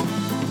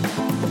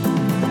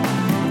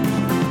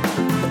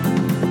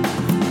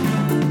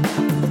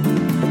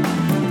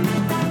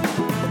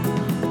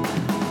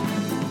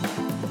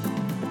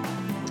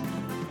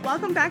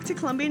back to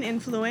Columbian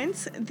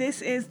Influence. This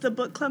is the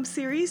book club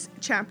series,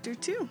 Chapter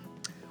 2.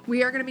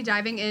 We are going to be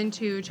diving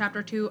into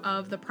Chapter 2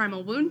 of The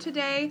Primal Wound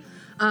today.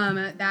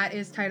 That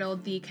is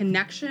titled The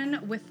Connection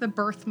with the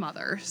Birth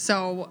Mother.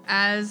 So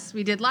as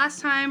we did last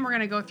time, we're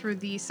going to go through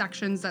the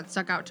sections that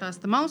stuck out to us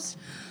the most,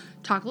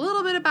 talk a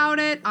little bit about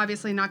it,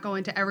 obviously not go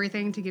into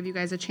everything to give you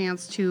guys a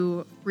chance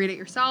to read it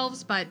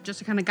yourselves, but just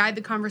to kind of guide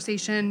the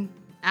conversation,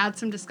 add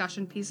some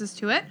discussion pieces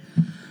to it.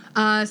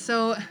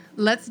 So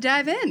let's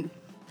dive in.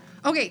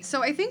 Okay,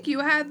 so I think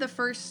you had the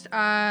first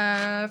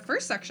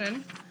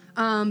section.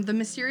 The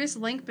mysterious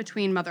link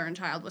between mother and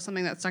child was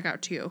something that stuck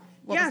out to you.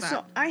 What was that?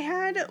 So I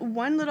had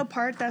one little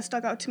part that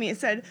stuck out to me. It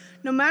said,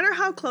 no matter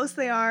how close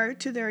they are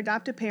to their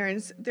adoptive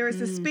parents, there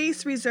is a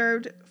space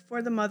reserved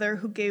for the mother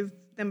who gave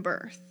them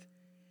birth.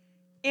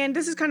 And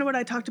this is kind of what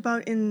I talked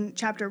about in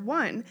Chapter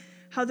 1,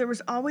 how there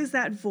was always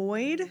that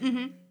void,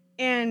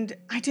 and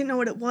I didn't know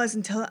what it was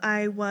until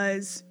I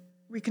was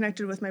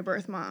reconnected with my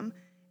birth mom.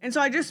 And so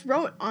I just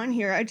wrote on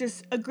here, I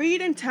just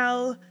agreed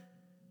until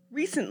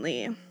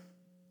recently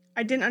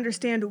I didn't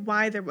understand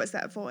why there was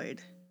that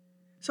void.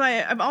 So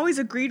I've always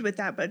agreed with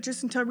that, but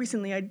just until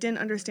recently I didn't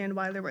understand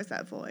why there was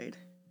that void.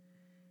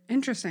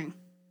 Interesting.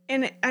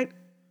 And I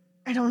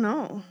don't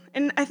know.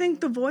 And I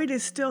think the void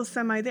is still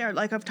semi there,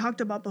 like I've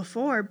talked about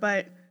before,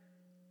 but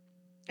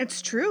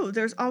it's true.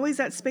 There's always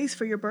that space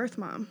for your birth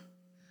mom.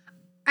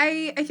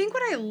 I think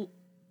what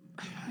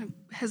I'm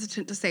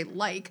hesitant to say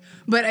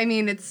but I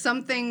mean, it's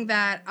something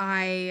that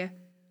I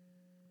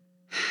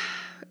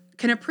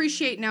can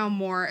appreciate now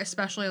more,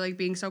 especially like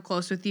being so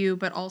close with you,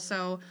 but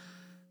also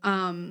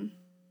the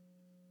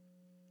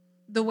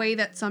way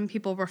that some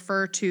people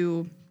refer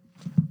to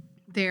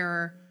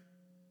their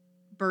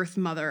birth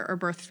mother or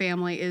birth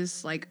family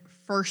is like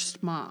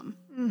first mom.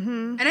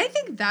 Mm-hmm. And I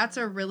think that's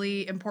a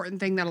really important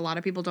thing that a lot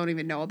of people don't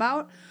even know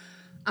about.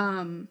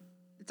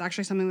 It's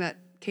actually something that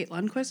Kate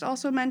Lundquist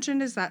also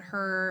mentioned, is that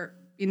her,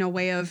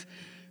 way of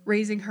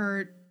raising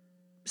her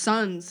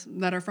sons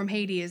that are from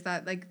Haiti is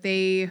that like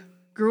they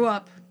grew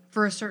up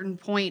for a certain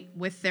point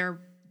with their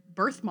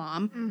birth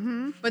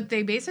mom, but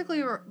they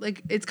basically were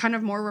like, it's kind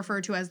of more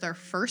referred to as their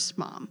first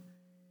mom.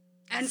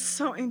 And it's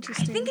so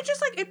interesting. I think it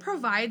just it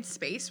provides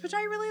space, which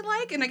I really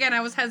like. And again,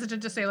 I was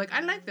hesitant to say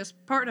I like this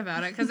part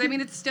about it because I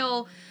mean, it's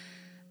still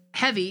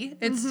heavy.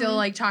 It's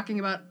still talking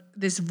about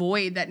this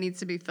void that needs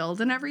to be filled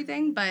and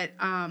everything. But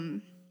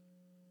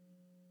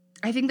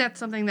I think that's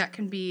something that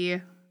can be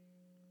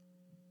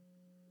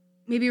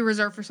maybe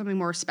reserved for something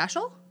more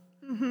special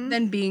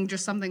than being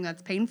just something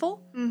that's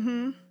painful.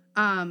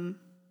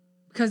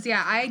 Because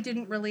I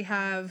didn't really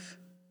have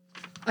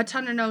a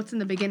ton of notes in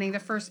the beginning. The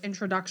first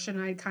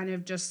introduction, I kind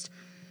of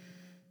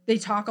they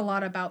talk a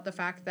lot about the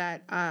fact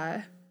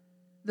that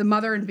the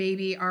mother and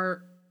baby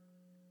are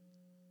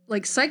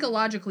like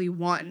psychologically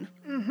one.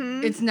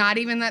 It's not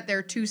even that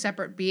they're two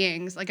separate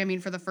beings. Like, I mean,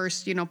 for the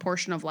first,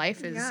 portion of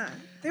life is... Yeah,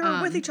 they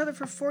were with each other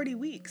for 40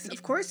 weeks.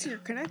 Of course you're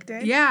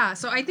connected. Yeah,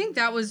 so I think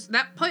that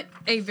put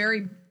a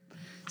very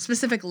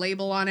specific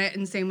label on it,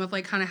 and same with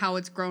kind of how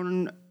it's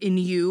grown in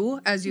you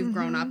as you've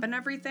grown up and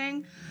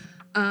everything.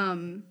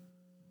 And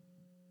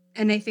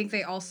I think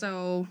they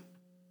also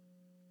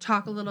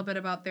talk a little bit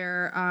about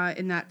their,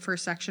 in that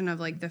first section of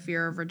the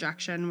fear of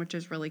rejection, which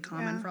is really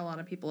common for a lot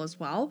of people as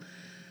well.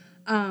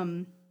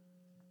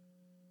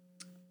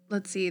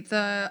 Let's see,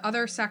 the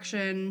other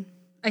section,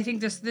 I think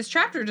this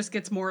chapter just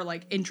gets more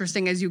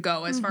interesting as you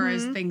go, as far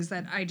as things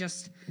that I don't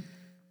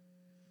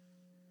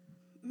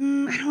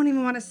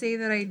even want to say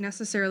that I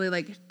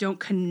necessarily don't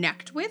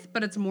connect with,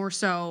 but it's more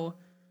so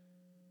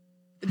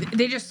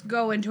they just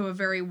go into a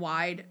very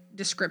wide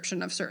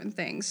description of certain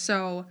things.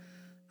 So,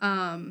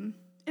 and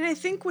I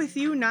think with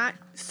you not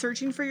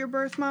searching for your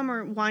birth mom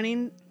or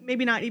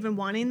maybe not even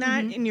wanting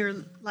that in your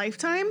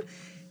lifetime,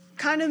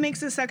 kind of makes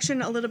this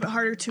section a little bit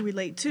harder to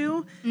relate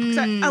to. Because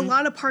a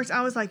lot of parts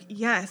I was like,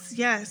 yes,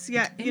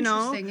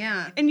 Interesting,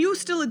 yeah. And you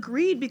still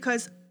agreed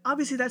because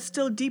obviously that's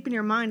still deep in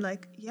your mind.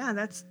 Like, yeah,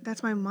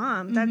 that's my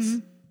mom. That's,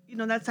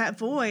 that's that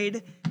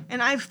void.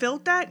 And I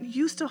felt that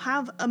you still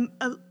have a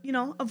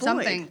void.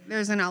 Something.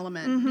 There's an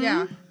element.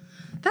 Yeah.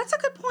 That's a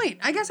good point.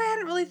 I guess I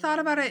hadn't really thought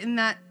about it in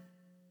that.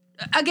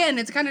 Again,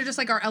 it's kind of just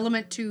our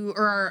element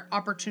or our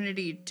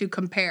opportunity to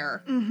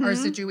compare our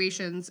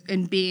situations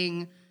and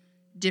being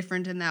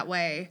different in that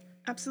way.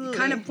 Absolutely. It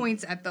kind of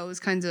points at those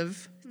kinds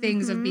of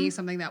things of being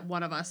something that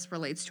one of us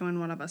relates to and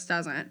one of us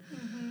doesn't.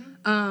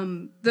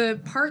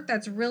 The part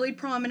that's really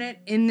prominent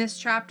in this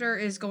chapter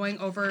is going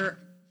over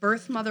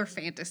birth mother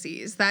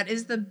fantasies. That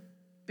is the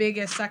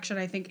biggest section,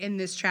 I think, in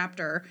this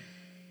chapter.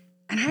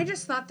 And I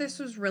just thought this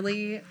was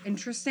really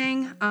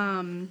interesting.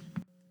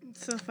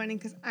 It's so funny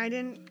because I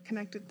didn't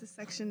connect with this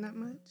section that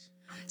much.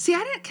 See, I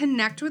didn't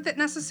connect with it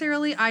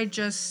necessarily.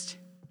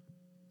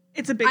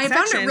 it's a big I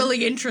section. found it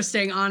really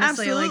interesting,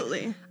 honestly.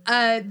 Absolutely.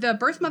 Like, the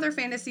birth mother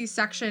fantasies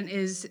section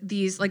is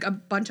these, like, a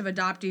bunch of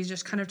adoptees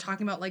just kind of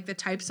talking about, like, the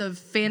types of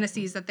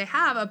fantasies that they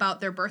have about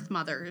their birth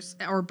mothers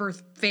or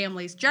birth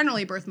families.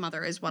 Generally, birth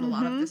mother is what a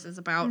lot of this is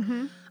about.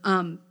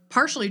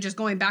 Partially just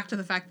going back to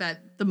the fact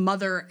that the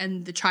mother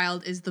and the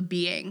child is the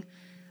being.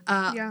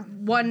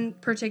 One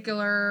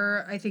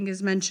particular, I think,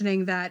 is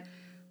mentioning that,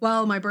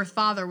 well, my birth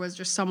father was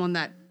just someone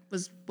that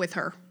was with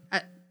her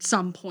at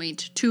some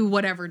point to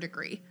whatever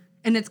degree.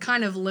 And it's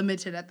kind of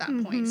limited at that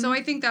point. So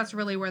I think that's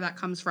really where that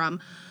comes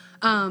from.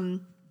 And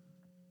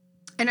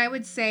I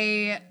would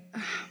say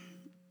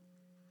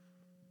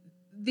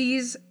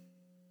these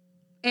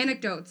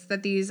anecdotes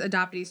that these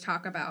adoptees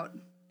talk about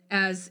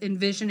as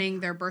envisioning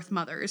their birth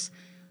mothers,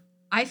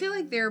 I feel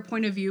like their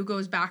point of view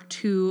goes back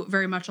to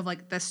very much of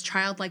like this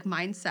childlike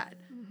mindset.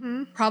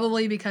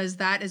 Probably because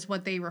that is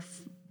what they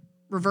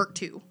revert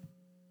to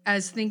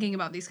as thinking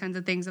about these kinds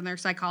of things and their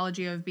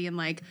psychology of being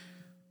like,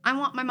 I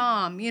want my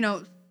mom, you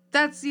know.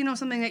 That's, you know,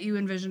 something that you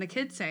envision a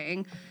kid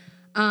saying.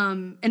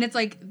 And it's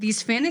like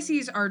these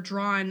fantasies are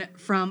drawn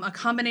from a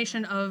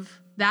combination of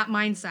that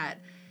mindset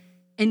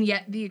and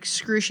yet the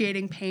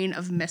excruciating pain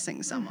of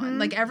missing someone.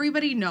 Like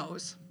everybody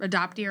knows,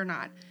 adoptee or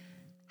not,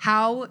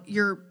 how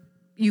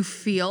you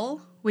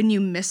feel when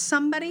you miss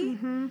somebody.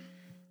 And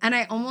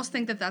I almost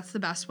think that that's the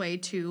best way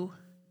to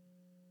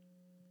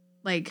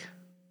like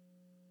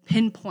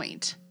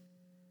pinpoint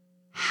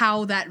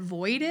how that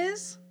void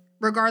is.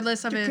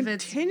 Regardless of if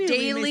it's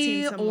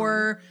daily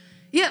or,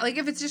 like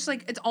if it's just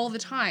like, it's all the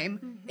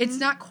time, it's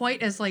not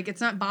quite as like, it's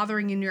not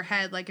bothering in your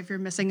head. Like if you're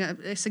missing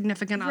a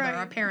significant other,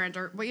 a parent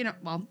or, well, you know,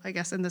 well, I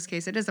guess in this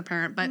case it is a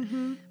parent, but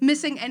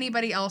missing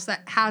anybody else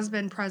that has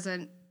been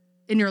present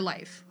in your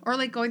life or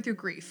like going through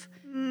grief.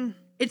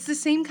 It's the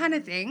same kind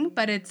of thing,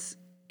 but it's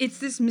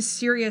this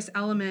mysterious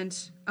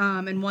element.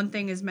 And one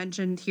thing is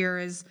mentioned here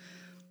is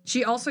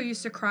she also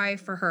used to cry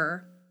for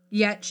her.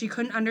 Yet she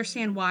couldn't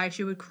understand why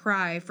she would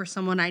cry for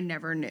someone I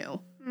never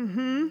knew.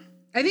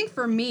 I think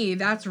for me,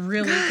 that's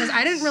really, because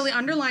I didn't really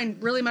underline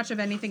really much of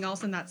anything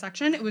else in that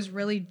section. It was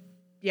really,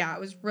 it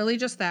was really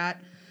just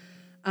that.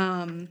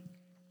 I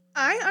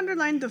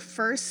underlined the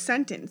first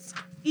sentence.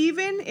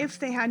 Even if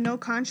they had no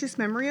conscious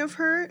memory of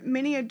her,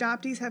 many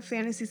adoptees have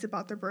fantasies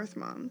about their birth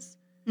moms.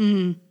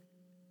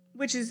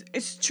 Which is,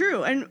 it's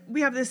true. And we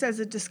have this as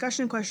a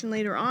discussion question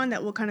later on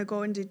that we'll kind of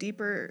go into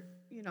deeper,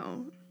 you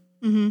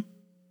know,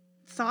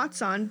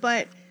 thoughts on,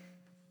 but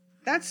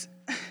that's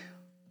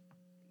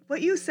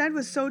what you said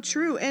was so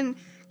true. And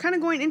kind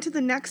of going into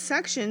the next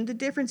section, the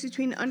difference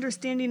between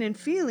understanding and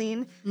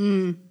feeling,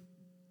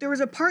 there was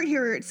a part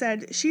here where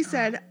she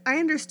said, I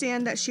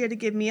understand that she had to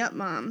give me up,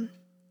 Mom,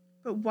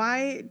 but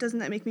why doesn't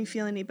that make me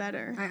feel any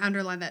better? I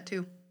underlined that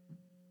too.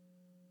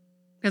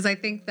 Because I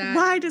think that...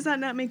 Why does that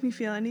not make me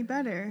feel any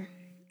better?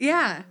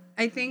 Yeah,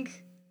 I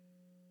think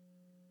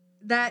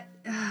that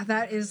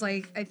is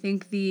like, I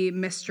think the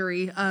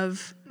mystery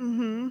of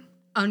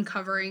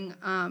uncovering,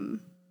 I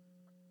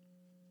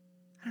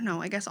don't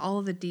know, I guess all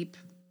of the deep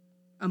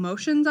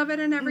emotions of it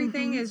and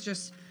everything is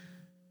just,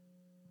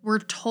 we're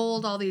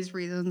told all these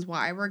reasons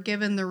why, we're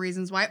given the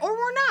reasons why, or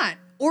we're not,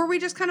 or we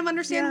just kind of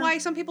understand why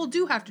some people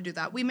do have to do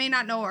that. We may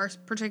not know our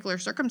particular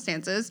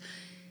circumstances,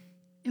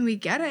 and we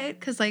get it,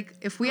 because like,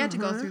 if we had to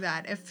go through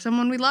that, if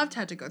someone we loved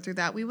had to go through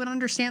that, we would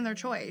understand their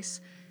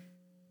choice.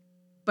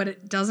 But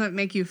it doesn't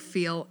make you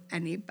feel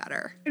any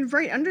better. And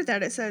right under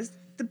that, it says,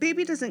 the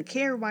baby doesn't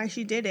care why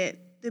she did it.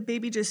 The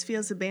baby just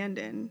feels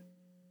abandoned.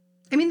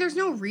 I mean, there's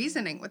no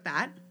reasoning with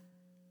that.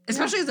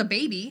 Especially as a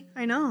baby.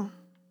 I know.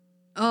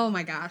 Oh,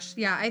 my gosh.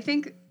 Yeah, I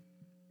think...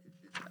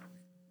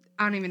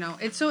 I don't even know.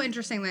 It's so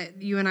interesting that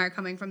you and I are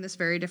coming from this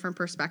very different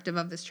perspective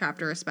of this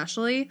chapter,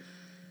 especially.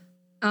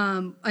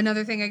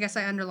 Another thing I guess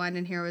I underlined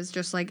in here was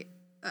just, like,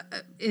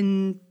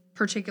 in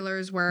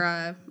particulars where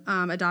a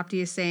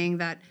adoptee is saying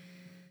that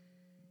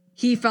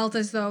he felt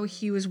as though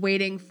he was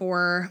waiting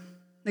for,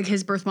 like,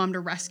 his birth mom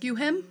to rescue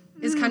him,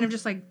 is kind of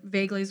just, like,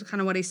 vaguely is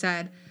kind of what he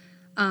said.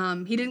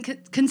 He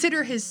didn't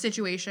consider his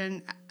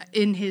situation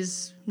in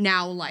his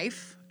now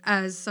life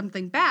as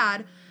something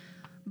bad,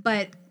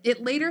 but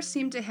it later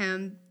seemed to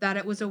him that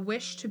it was a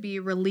wish to be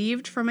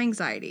relieved from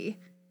anxiety,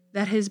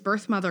 that his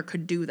birth mother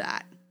could do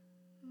that.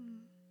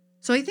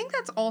 So I think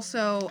that's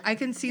also, I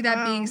can see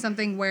that being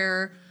something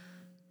where,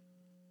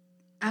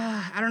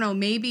 I don't know,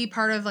 maybe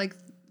part of, like,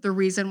 the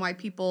reason why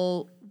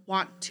people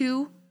want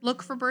to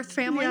look for birth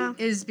family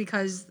is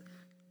because,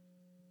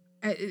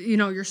 you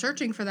know, you're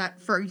searching for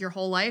that for your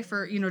whole life,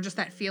 or, you know, just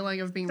that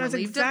feeling of being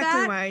relieved of that. That's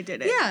exactly why I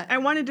did it. Yeah. I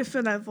wanted to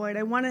fill that void.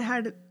 I wanted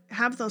to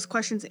have those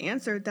questions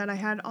answered, that I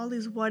had all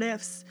these what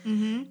ifs.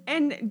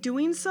 And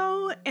doing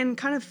so and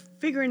kind of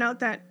figuring out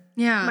that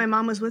my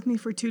mom was with me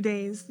for 2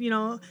 days, you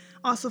know,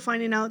 also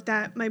finding out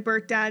that my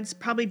birth dad's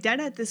probably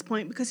dead at this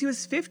point because he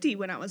was 50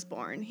 when I was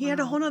born. He had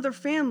a whole other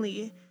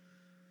family.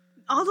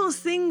 All those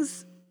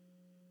things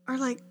are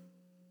like,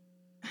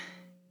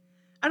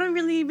 I don't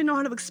really even know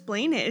how to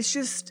explain it. It's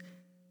just,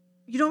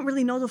 you don't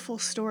really know the full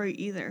story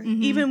either.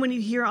 Even when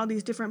you hear all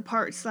these different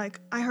parts, like,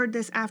 I heard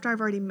this after I've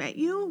already met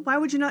you. Why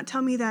would you not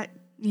tell me that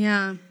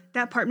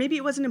part? Maybe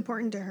it wasn't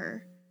important to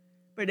her,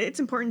 but it's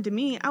important to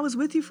me. I was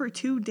with you for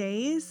 2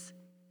 days.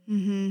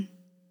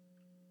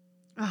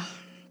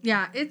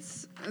 Yeah,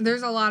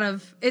 there's a lot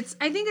of,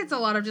 I think it's a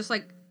lot of just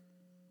like,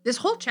 this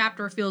whole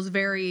chapter feels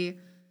very,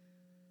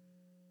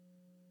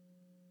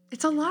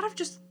 it's a lot of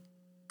just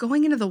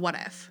going into the what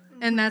if.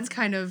 And that's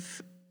kind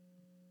of,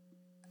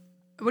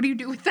 what do you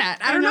do with that?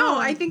 I don't know.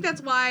 I think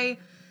that's why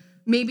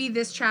maybe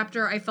this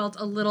chapter I felt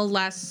a little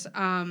less,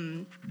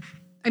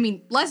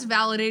 less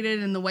validated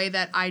in the way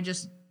that I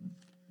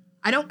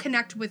don't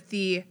connect with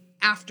the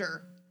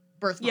after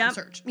birth mom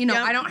search.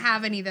 I don't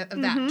have any of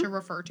that to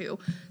refer to.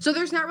 So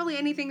there's not really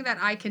anything that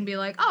I can be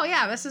like, oh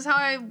yeah, this is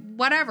how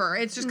whatever.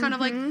 It's just kind of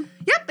like,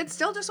 yep, it's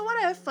still just a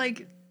what if.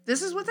 Like,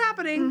 this is what's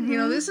happening.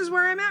 This is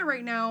where I'm at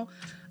right now.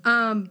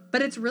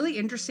 But it's really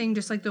interesting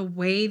just like the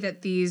way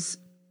that these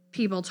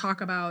people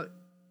talk about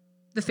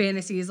the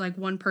fantasies. Like,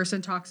 one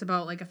person talks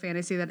about like a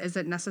fantasy that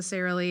isn't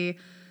necessarily,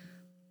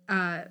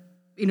 a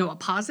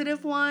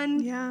positive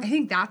one. Yeah. I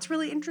think that's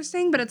really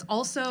interesting, but it's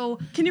also...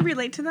 Can you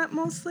relate to that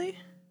mostly?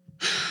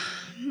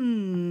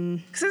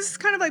 Because this is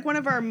kind of like one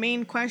of our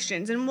main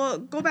questions, and we'll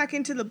go back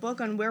into the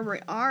book on where we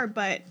are,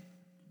 but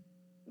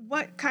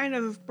what kind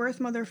of birth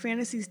mother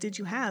fantasies did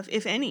you have,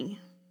 if any?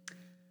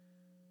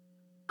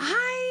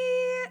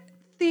 I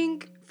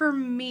think for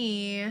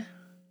me,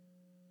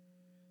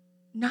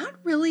 not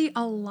really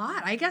a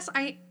lot. I guess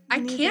I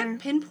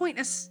can't pinpoint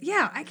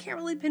I can't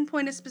really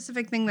pinpoint a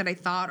specific thing that I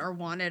thought or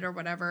wanted or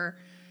whatever.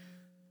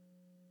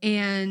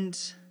 And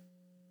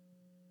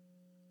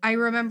I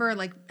remember,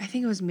 like, I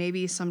think it was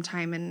maybe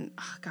sometime in,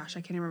 I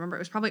can't even remember. It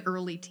was probably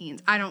early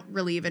teens. I don't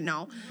really even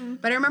know.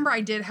 But I remember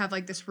I did have,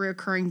 like, this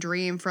reoccurring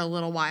dream for a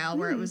little while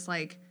where it was,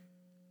 like,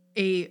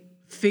 a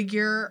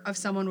figure of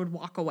someone would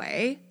walk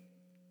away.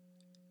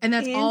 And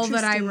that's all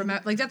that I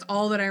remember. Like, that's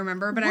all that I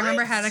remember. But I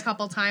remember I had a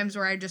couple times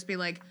where I'd just be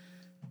like,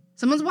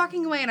 someone's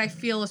walking away and I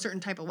feel a certain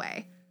type of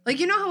way. Like,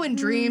 you know how in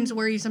dreams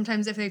where you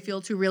sometimes, if they feel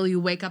too real,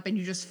 you wake up and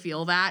you just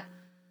feel that?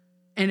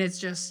 And it's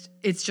just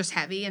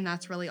heavy, and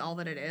that's really all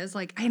that it is.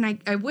 Like, and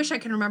I wish I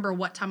can remember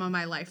what time of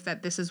my life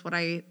that this is what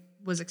I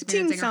was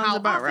experiencing. Teen sounds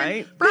about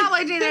right.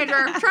 Probably teenager.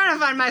 Trying to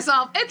find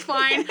myself. It's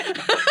fine,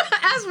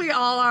 as we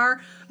all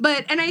are.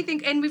 But and I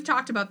think, and we've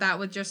talked about that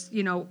with just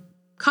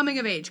coming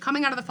of age,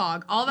 coming out of the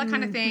fog, all that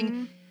kind of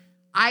thing.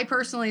 I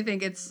personally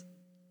think it's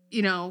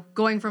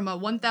going from a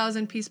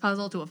 1,000 piece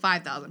puzzle to a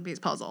 5,000 piece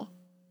puzzle.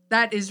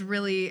 That is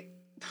really.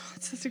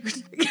 It's such a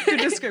good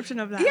description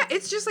of that. Yeah,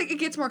 it's just like it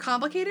gets more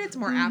complicated. It's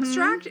more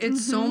abstract.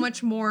 It's so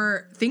much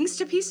more things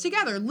to piece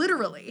together,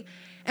 literally.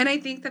 And I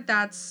think that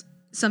that's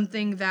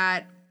something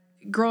that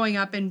growing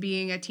up and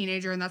being a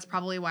teenager, and that's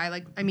probably why,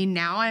 like, I mean,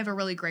 now I have a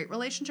really great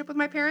relationship with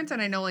my parents, and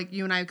I know, like,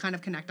 you and I kind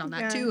of connect on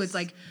that too. It's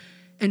like,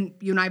 and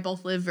you and I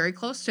both live very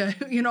close to,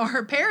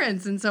 our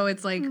parents. And so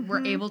it's like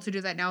we're able to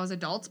do that now as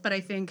adults. But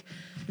I think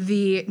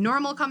the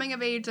normal coming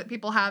of age that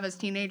people have as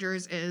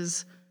teenagers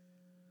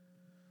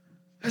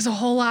there's a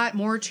whole lot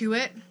more to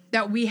it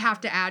that we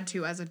have to add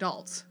to as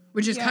adults,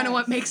 which is kind of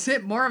what makes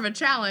it more of a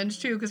challenge,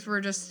 too, because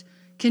we're just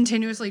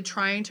continuously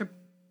trying to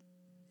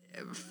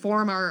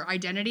form our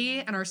identity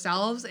and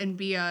ourselves and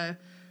be a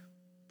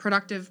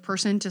productive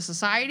person to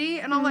society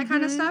and all that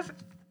kind of stuff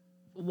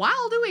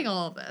while doing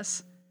all of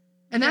this.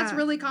 And that's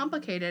really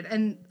complicated.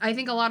 And I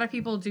think a lot of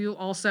people do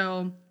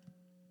also...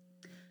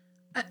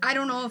 I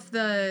don't know if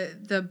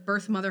the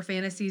birth mother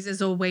fantasies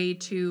is a way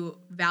to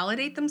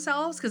validate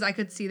themselves, because I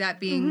could see that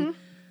being...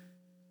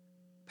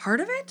 part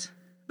of it,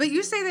 but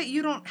you say that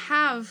you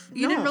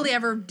didn't really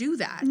ever do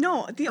that.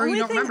 No, the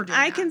only thing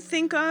I can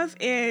think of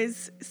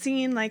is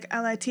seeing like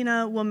a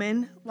Latina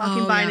woman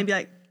walking by and be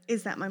like,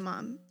 is that my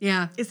mom?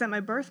 Yeah. Is that my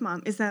birth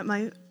mom? Is that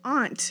my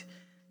aunt?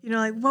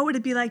 Like, what would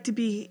it be like to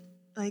be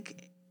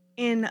like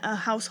in a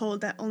household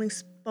that only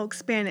spoke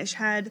Spanish,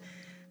 had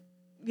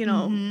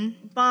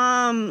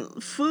bomb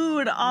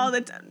food all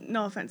the time.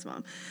 No offense,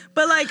 Mom.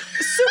 But like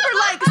super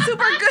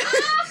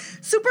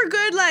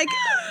good like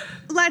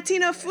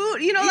Latina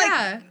food,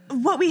 like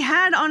what we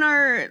had on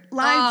our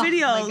live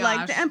video,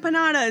 like the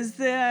empanadas,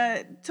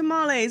 the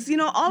tamales,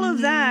 all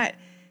of that.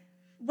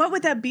 What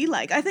would that be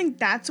like? I think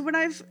that's what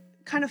I've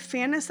kind of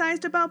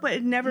fantasized about, but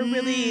it never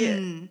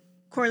really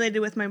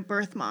correlated with my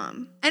birth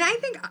mom. And I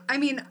think,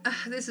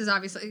 this is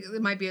obviously,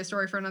 it might be a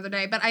story for another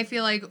day, but I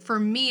feel like for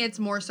me, it's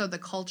more so the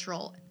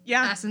cultural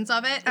essence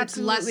of it.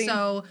 Absolutely. It's less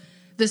so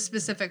the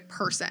specific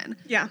person.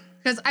 Yeah.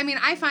 Because,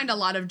 I find a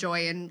lot of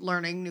joy in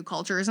learning new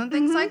cultures and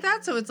things like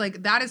that. So it's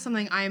like, that is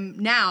something I'm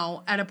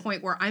now at a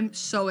point where I'm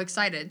so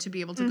excited to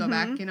be able to go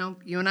back,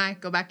 you and I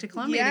go back to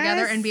Colombia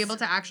together and be able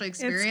to actually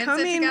experience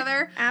it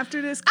together.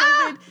 After this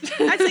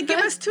COVID. I'd say give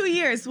us 2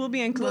 years. We'll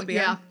be in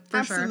Colombia. Yeah, for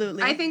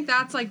absolutely. Sure. I think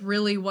that's like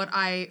really what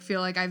I feel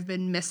like I've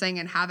been missing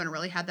and haven't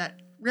really had that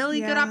really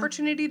good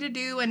opportunity to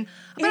do. But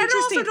I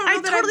also don't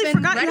know that I've been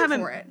forgot ready you haven't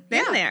for it.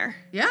 Been there.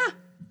 Yeah.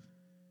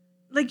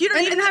 Like, you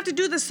don't even have to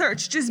do the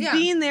search. Just Yeah.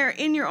 being there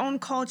in your own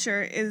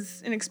culture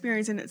is an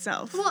experience in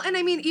itself. Well, and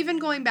I mean, even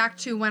going back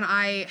to when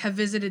I have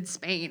visited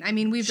Spain, I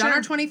mean, we've done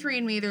our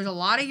 23andMe. There's a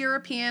lot of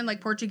European, like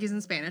Portuguese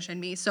and Spanish in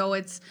me. So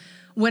it's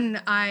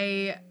when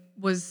I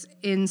was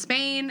in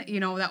Spain,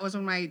 you know, that was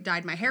when I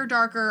dyed my hair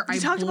darker.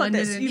 You talked about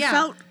this.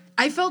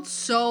 I felt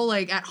so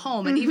like at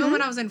home. And even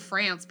when I was in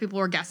France, people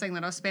were guessing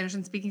that I was Spanish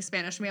and speaking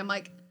Spanish to me. I'm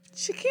like,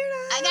 Shakira,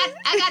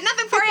 I got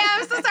nothing for you.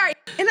 I'm so sorry.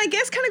 And I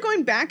guess kind of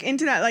going back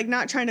into that, like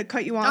not trying to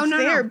cut you off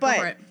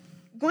but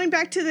going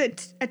back to the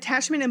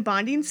attachment and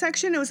bonding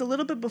section, it was a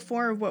little bit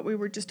before what we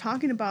were just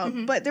talking about.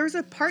 But there was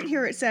a part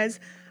here, it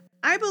says,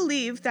 I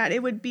believe that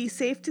it would be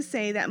safe to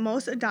say that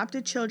most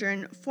adopted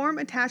children form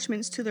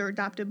attachments to their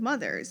adoptive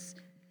mothers.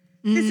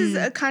 This is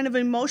a kind of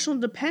emotional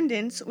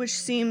dependence, which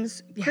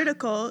seems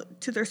critical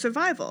to their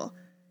survival.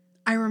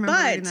 I remember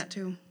reading that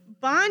too.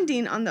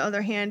 Bonding, on the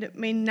other hand,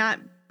 may not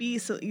be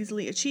so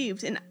easily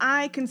achieved. And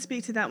I can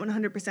speak to that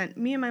 100%.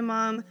 Me and my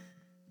mom,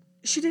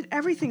 she did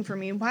everything for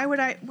me. Why would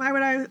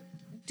I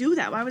do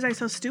that? Why was I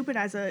so stupid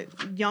as a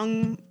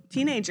young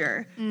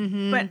teenager?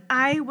 But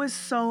I was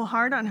so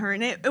hard on her,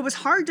 and it was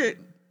hard to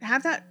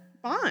have that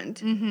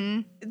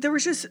bond. There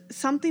was just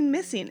something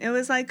missing. It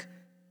was like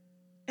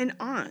an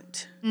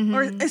aunt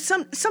or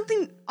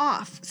something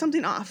off.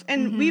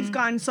 And we've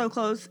gotten so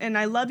close, and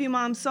I love you,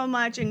 Mom, so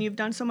much, and you've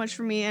done so much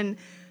for me, and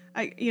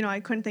I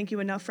couldn't thank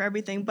you enough for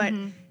everything, but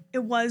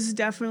it was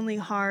definitely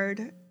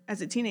hard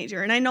as a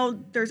teenager. And I know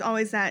there's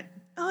always that,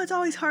 it's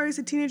always hard as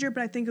a teenager,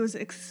 but I think it was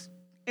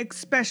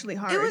especially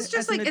hard. It was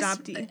just as like, an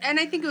adoptee.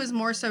 And I think it was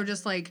more so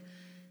just like,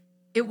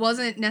 it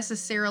wasn't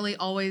necessarily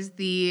always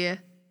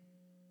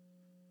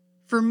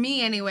for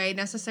me anyway,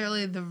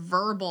 necessarily the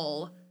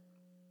verbal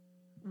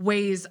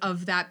ways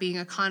of that being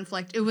a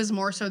conflict. It was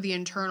more so the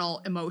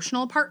internal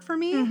emotional part for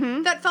me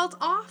that felt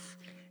off.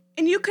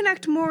 And you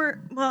connect more,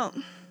 well,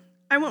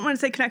 I wouldn't want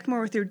to say connect more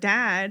with your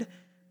dad,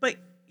 but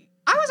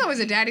I was always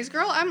a daddy's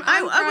girl.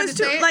 I was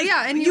too. Like,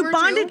 yeah, and you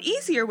bonded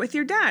easier with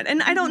your dad,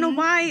 and I don't know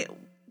why.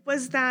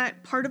 Was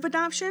that part of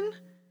adoption?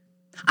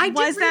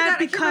 Was that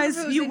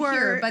because you were?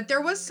 Here, but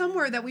there was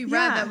somewhere that we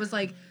read that was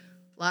like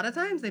a lot of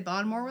times they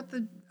bond more with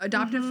the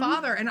adoptive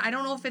father, and I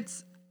don't know if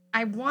it's.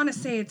 I want to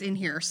say it's in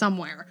here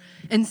somewhere,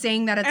 and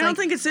saying that it's. I don't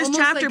think it's this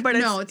chapter, but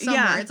it's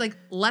somewhere. Yeah. It's like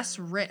less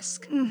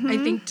risk, I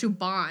think, to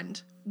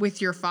bond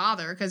with your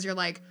father because you're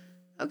like,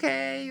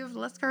 okay, you have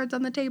less cards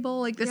on the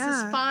table. Like, this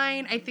is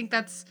fine. I think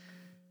that's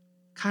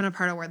kind of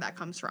part of where that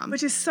comes from.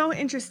 Which is so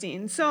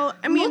interesting. So,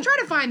 I mean, we'll try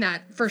to find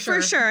that for sure.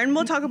 For sure. And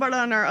we'll talk about it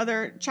on our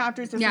other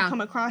chapters if we come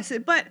across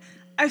it. But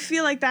I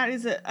feel like that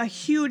is a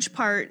huge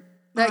part.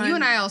 That you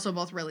and I also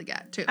both really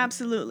get, too.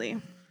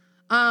 Absolutely.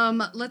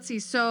 Let's see.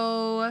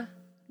 So,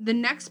 the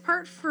next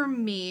part for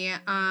me,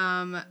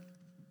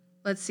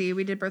 let's see.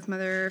 We did Birth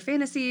Mother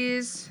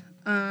Fantasies.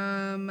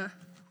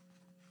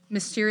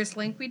 Mysterious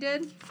Link we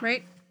did,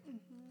 right?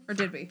 Or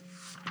did we?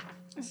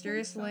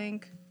 Mysterious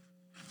Link.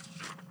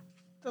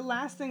 The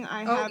last thing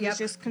I have is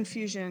just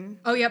confusion.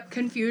 Oh, yep.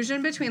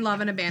 Confusion between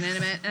love and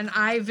abandonment. And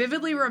I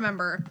vividly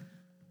remember,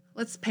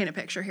 let's paint a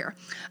picture here.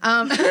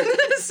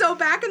 So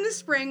back in the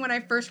spring when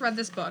I first read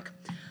this book,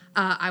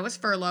 I was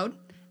furloughed,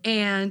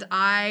 and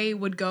I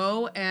would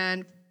go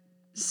and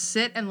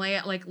sit and lay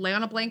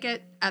on a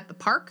blanket at the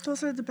park.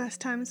 Those are the best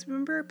times.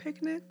 Remember our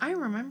picnic? I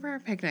remember our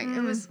picnic.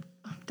 It was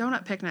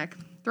donut picnic.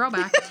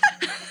 Throwback.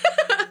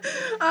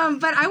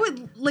 But I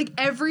would,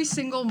 every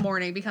single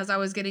morning, because I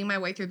was getting my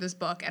way through this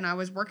book and I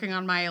was working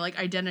on my,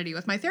 identity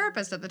with my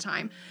therapist at the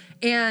time,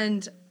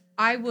 and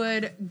I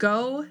would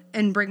go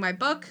and bring my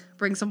book,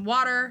 bring some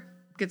water,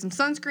 get some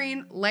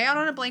sunscreen, lay out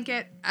on a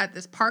blanket at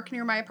this park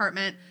near my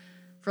apartment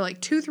for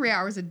 2-3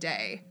 hours a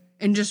day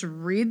and just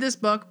read this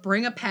book,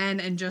 bring a pen,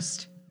 and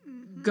just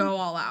go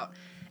all out.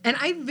 And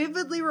I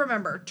vividly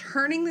remember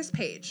turning this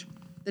page,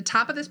 the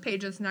top of this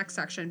page, this next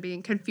section,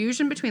 being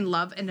confusion between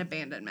love and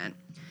abandonment.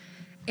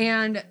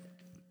 And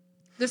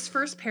this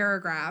first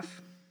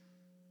paragraph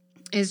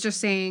is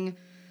just saying,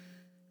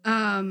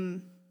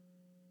 let's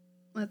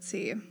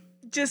see.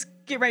 Just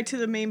get right to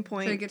the main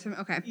point. Should I get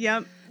to okay.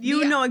 Yep.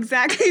 You know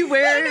exactly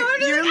where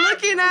you're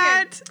looking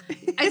at.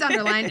 It's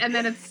underlined, and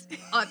then it's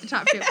at the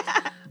top, too.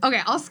 Okay,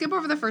 I'll skip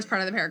over the first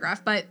part of the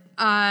paragraph, but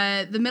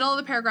the middle of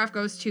the paragraph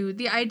goes to,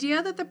 the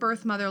idea that the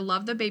birth mother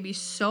loved the baby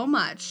so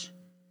much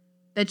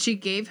that she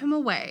gave him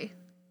away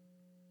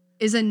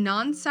is a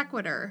non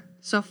sequitur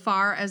so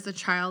far as the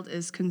child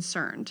is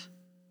concerned.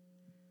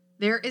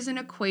 There is an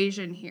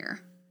equation here.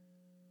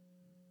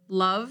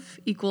 Love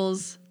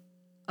equals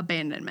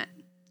abandonment.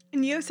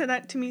 And you have said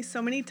that to me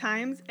so many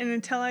times, and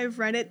until I've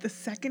read it the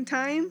second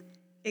time,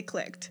 it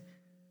clicked.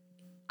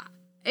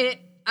 I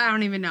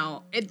don't even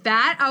know.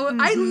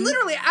 I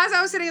literally, as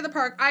I was sitting in the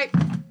park, oh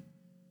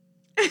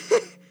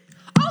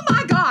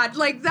my God,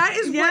 that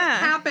is what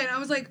happened. I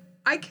was like,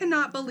 I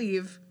cannot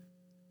believe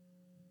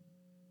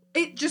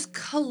it just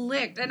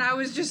clicked, and I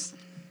was just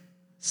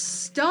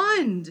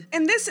stunned.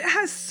 And this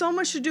has so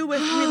much to do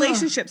with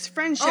relationships,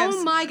 friendships.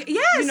 Oh my God,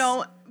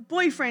 yes!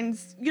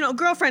 Boyfriends,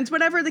 girlfriends,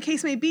 whatever the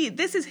case may be.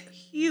 This is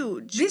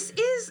huge. This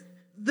is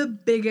the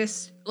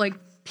biggest like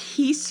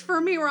piece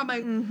for me where I'm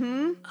like,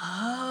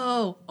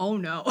 oh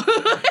no.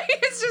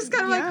 It's just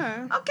kind of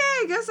like, okay,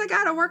 I guess I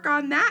got to work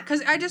on that.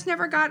 Cause I just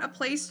never got a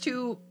place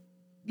to,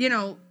 you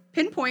know,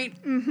 pinpoint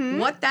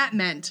what that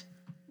meant.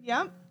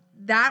 Yep.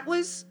 That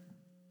was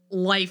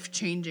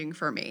life-changing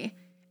for me.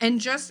 And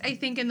just, I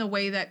think in the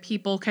way that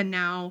people can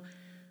now,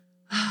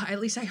 at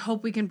least I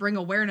hope we can bring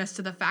awareness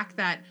to the fact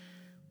that,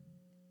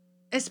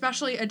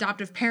 especially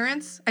adoptive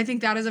parents, I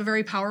think that is a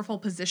very powerful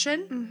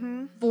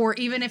position for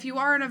even if you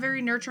are in a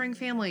very nurturing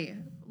family,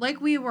 like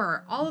we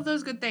were, all of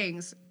those good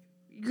things,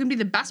 you can be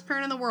the best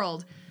parent in the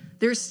world.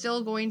 There's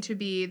still going to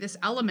be this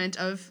element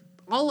of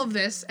all of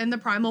this and the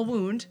primal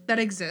wound that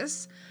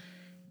exists.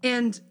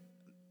 And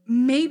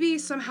maybe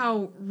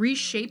somehow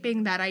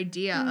reshaping that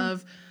idea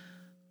of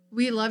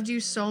we loved you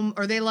so,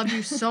 or they loved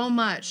you so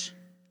much,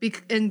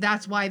 and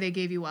that's why they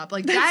gave you up.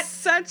 Like that's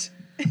such.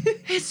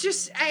 It's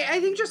just, I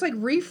think just like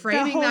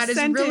reframing that is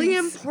really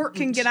important.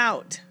 Can get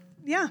out.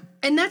 Yeah.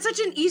 And that's such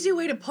an easy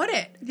way to put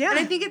it. Yeah. And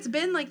I think it's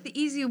been like the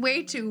easy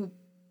way to.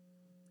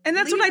 And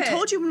that's what I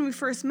told you when we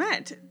first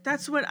met.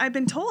 That's what I've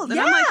been told. And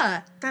I'm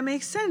like, that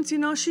makes sense. You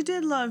know, she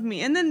did love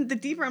me. And then the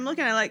deeper I'm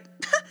looking at it, like,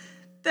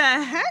 the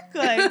heck?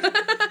 Like,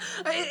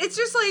 it's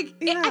just like,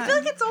 I feel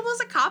like it's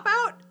almost a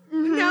cop-out.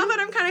 Now that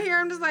I'm kind of here,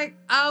 I'm just like,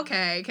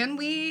 okay, can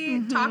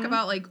we talk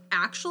about like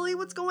actually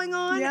what's going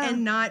on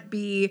and not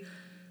be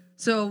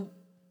so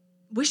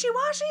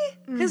wishy-washy?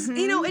 Because,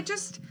 you know, it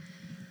just,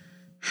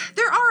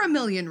 there are a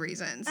million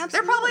reasons. Absolutely.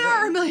 There probably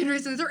are a million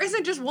reasons. There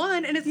isn't just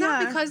one, and it's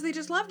not because they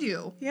just loved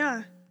you.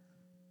 Yeah.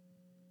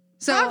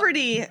 So,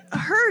 poverty,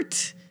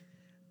 hurt.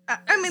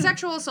 I mean,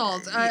 sexual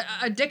assault,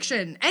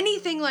 addiction,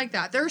 anything like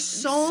that. There's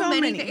so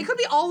many things. It could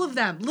be all of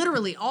them,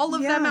 literally all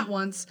of them at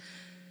once.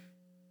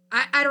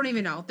 I don't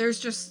even know.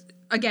 There's just,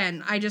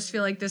 again, I just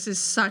feel like this is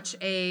such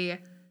a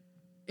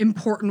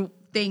important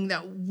thing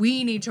that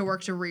we need to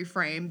work to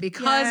reframe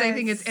because I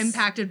think it's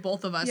impacted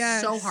both of us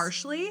so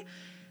harshly,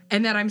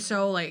 and that I'm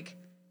so like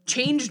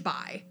changed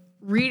by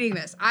reading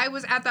this. I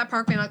was at that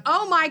park being like,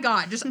 oh my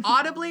God, just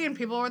audibly, and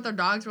people with their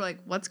dogs were like,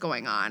 what's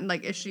going on?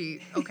 Like, is she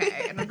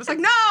okay? And I'm just like,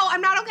 no,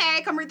 I'm not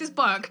okay. Come read this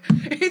book.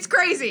 It's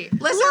crazy. Listen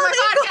to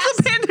my podcast.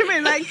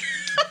 Abandonment, like,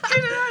 get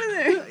it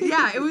out of there.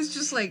 Yeah, it was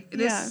just like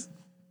this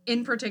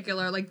in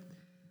particular, like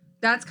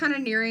that's kind of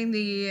nearing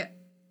the,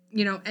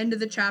 you know, end of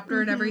the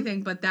chapter and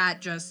everything, but that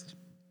just,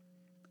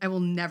 I will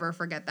never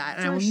forget that.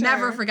 And I will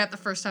never forget the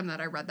first time that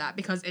I read that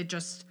because it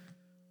just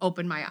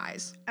opened my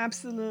eyes.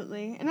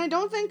 Absolutely. And I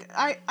don't think,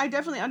 I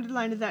definitely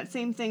underlined that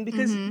same thing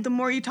because the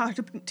more you talked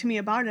to me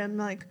about it, I'm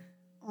like,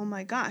 oh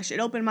my gosh, it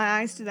opened my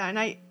eyes to that. And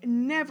I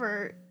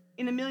never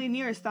in a million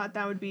years thought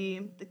that would be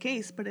the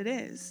case, but it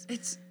is.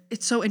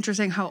 It's so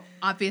interesting how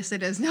obvious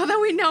it is now that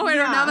we know it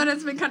or now that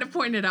it's been kind of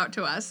pointed out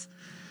to us.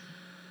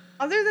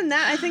 Other than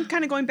that, I think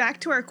kind of going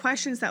back to our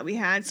questions that we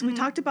had, so we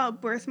talked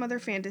about birth mother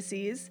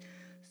fantasies.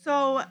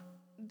 So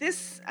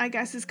this, I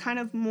guess, is kind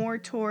of more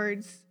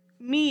towards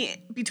me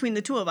between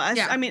the two of us.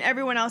 Yeah. I mean,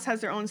 everyone else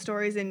has their own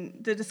stories and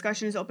the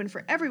discussion is open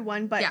for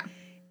everyone. But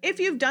if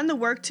you've done the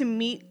work to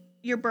meet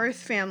your birth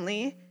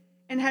family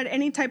and had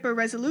any type of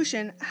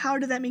resolution, how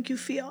did that make you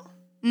feel?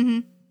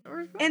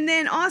 And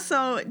then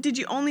also, did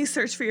you only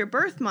search for your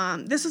birth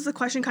mom? This was a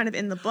question kind of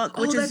in the book,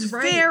 which is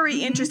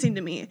very interesting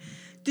to me.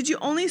 Did you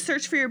only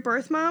search for your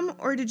birth mom,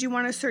 or did you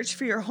want to search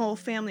for your whole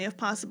family if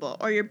possible,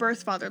 or your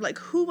birth father? Like,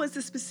 who was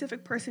the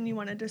specific person you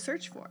wanted to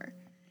search for?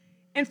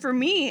 And for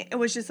me, it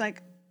was just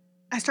like,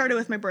 I started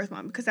with my birth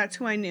mom because that's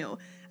who I knew.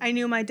 I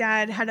knew my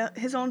dad had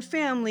his own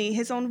family,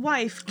 his own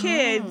wife,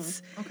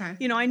 kids. Oh, okay.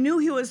 You know, I knew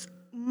he was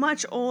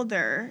much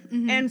older.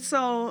 And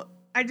so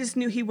I just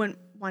knew he wouldn't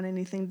want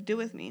anything to do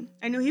with me.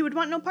 I knew he would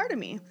want no part of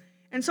me.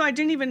 And so I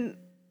didn't even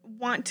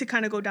want to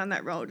kind of go down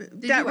that road.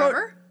 Did you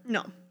ever?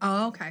 No.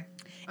 Oh, okay.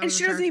 And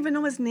she doesn't even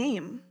know his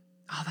name.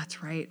 Oh,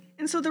 that's right.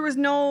 And so there was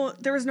no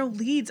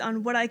leads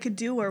on what I could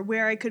do or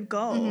where I could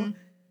go.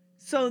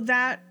 So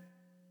that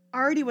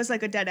already was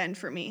like a dead end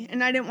for me.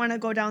 And I didn't want to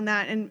go down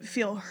that and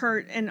feel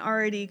hurt and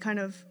already kind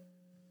of,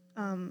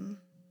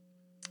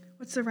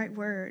 what's the right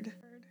word?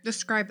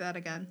 Describe that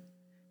again.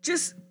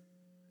 Just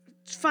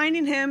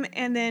finding him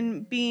and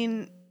then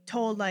being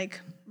told like...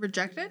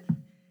 Rejected?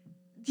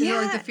 Is it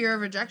like the fear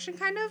of rejection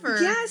kind of? Or?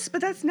 Yes,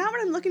 but that's not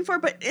what I'm looking for,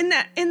 but in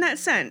that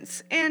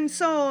sense. And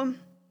so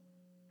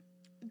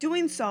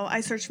doing so,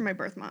 I searched for my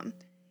birth mom.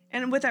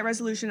 And with that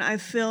resolution, I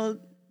filled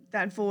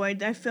that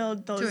void. I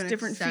filled those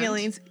different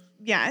feelings.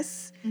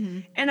 Yes.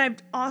 And I've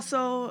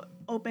also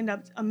opened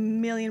up a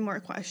million more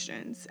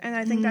questions. And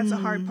I think that's a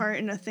hard part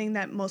and a thing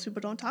that most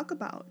people don't talk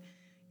about.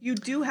 You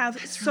do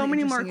have so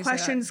many more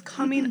questions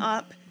coming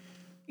up.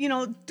 You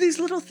know, these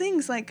little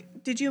things like,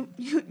 did you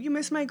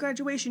miss my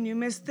graduation? You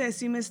missed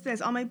this. You missed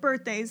this. All my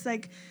birthdays.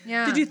 Like,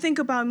 did you think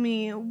about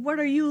me? What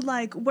are you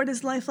like? What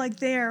is life like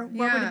there?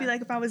 What would it be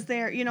like if I was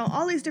there? You know,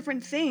 all these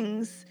different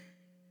things.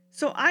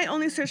 So I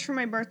only searched for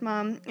my birth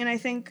mom, and I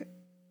think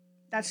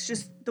that's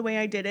just the way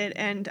I did it.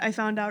 And I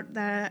found out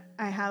that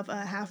I have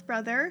a half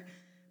brother,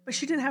 but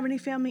she didn't have any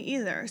family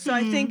either. So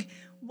I think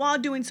while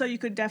doing so, you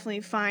could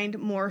definitely find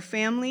more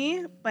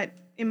family, but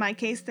in my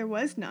case, there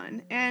was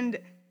none. And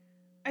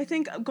I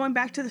think going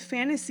back to the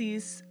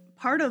fantasies,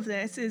 part of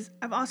this is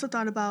I've also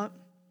thought about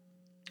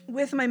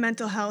with my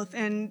mental health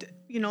and,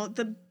 you know,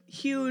 the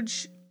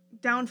huge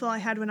downfall I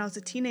had when I was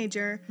a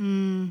teenager.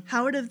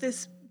 How would have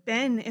this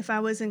been if I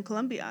was in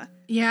Colombia?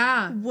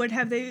 Yeah. Would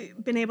have they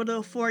been able to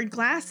afford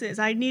glasses?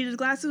 I needed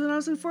glasses when I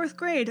was in 4th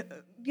grade.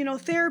 You know,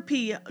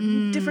 therapy,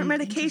 different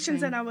medications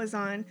that I was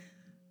on.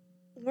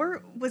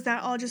 Or was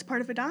that all just part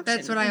of adoption?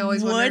 That's what I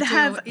always wondered too. Would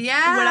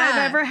I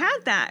have ever had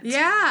that?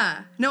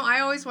 Yeah. No,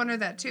 I always wonder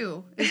that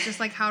too. It's just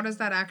like, how does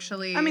that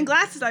actually... I mean,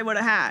 glasses I would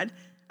have had.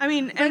 I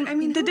mean, the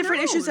who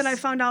different issues that knows? I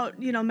found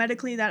out, you know,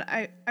 medically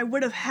that I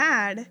would have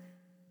had,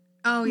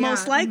 Oh, yeah.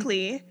 most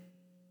likely.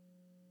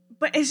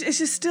 But it's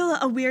just still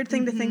a weird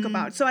thing to think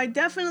about. So I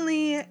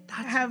definitely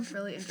have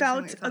really interesting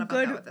felt that you thought a about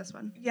good that with this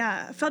one.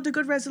 Yeah, felt a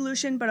good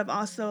resolution, but I've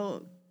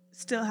also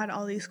still had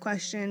all these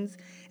questions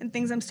and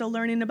things I'm still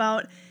learning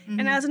about.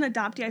 And as an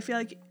adoptee, I feel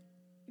like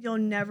you'll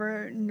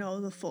never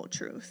know the full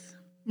truth.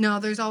 No,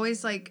 there's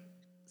always like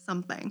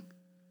something.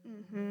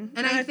 And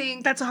I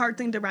think that's a hard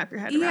thing to wrap your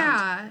head around.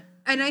 Yeah.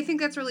 And I think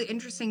that's really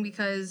interesting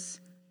because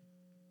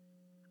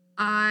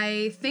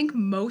I think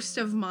most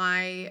of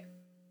my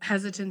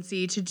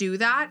hesitancy to do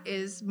that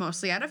is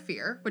mostly out of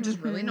fear, which is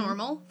really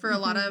normal for a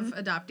lot of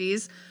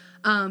adoptees.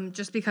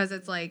 Just because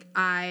it's like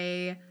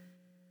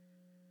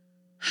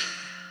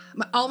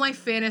all my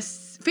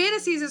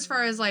fantasies as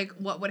far as like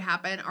what would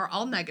happen are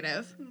all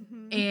negative.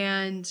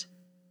 And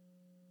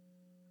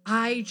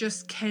I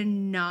just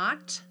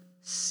cannot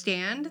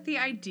stand the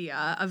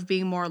idea of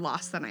being more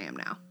lost than I am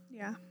now.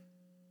 Yeah.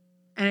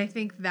 And I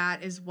think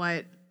that is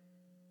what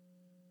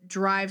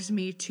drives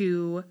me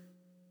to...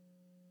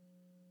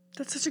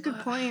 That's such a good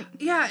point.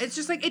 Yeah, it's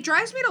just like, it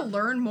drives me to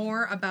learn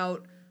more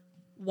about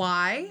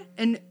why.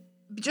 And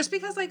just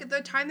because like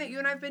the time that you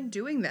and I've been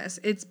doing this,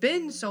 it's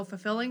been so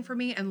fulfilling for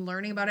me and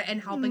learning about it and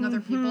helping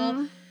other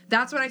people.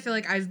 That's what I feel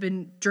like I've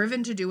been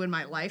driven to do in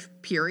my life,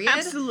 period.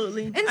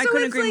 Absolutely. And so I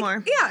couldn't it's agree like,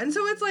 more. Yeah, and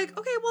so it's like,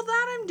 okay, well,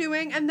 that I'm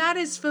doing, and that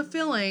is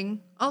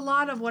fulfilling a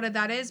lot of what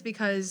that is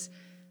because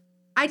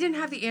I didn't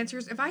have the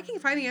answers. If I can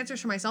find the answers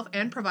for myself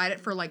and provide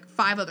it for like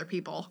 5 other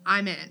people,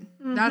 I'm in.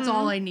 That's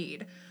all I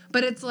need.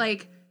 But it's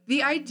like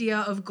the idea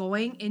of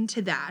going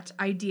into that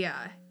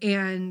idea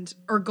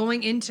or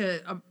going into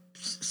a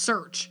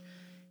search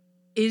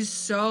is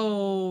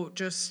so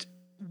just,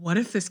 what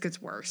if this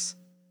gets worse?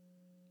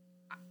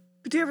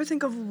 But do you ever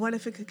think of what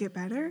if it could get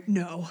better?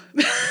 No.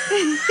 What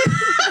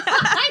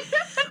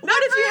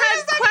if you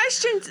had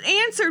questions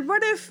answered?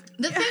 What if...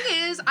 The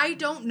thing is, I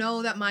don't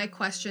know that my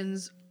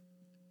questions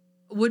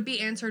would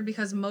be answered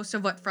because most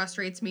of what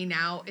frustrates me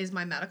now is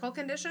my medical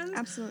conditions.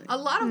 Absolutely. A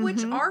lot of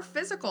which are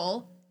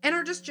physical and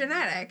are just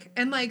genetic.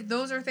 And like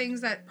those are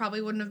things that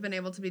probably wouldn't have been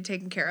able to be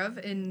taken care of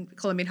in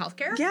Colombian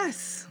healthcare.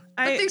 Yes.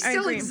 But they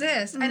still agree.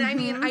 exist. And I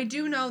mean, I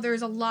do know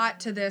there's a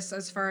lot to this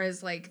as far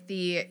as like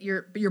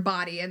your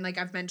body. And like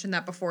I've mentioned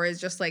that before is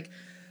just like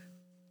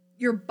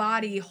your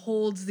body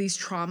holds these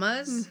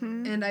traumas.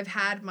 And I've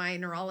had my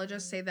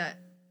neurologist say that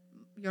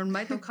your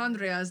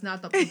mitochondria is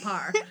not up to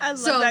par. I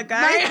love that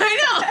guy. Right,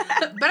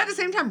 I know. But at the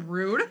same time,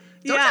 rude.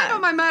 Don't talk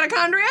about my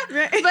mitochondria.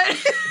 Right.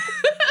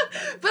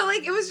 But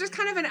like, it was just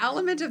kind of an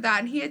element of that.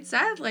 And he had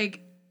said,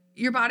 like,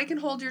 your body can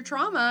hold your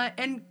trauma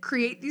and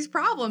create these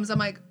problems. I'm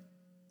like,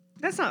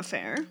 that's not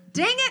fair.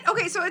 Dang it.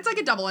 Okay, so it's like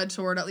a double-edged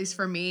sword, at least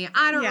for me.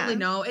 I don't really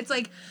know. It's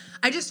like,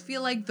 I just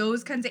feel like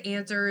those kinds of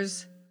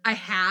answers I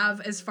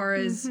have as far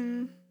as,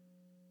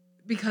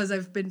 because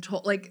I've been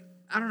told, like,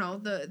 I don't know,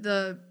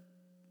 the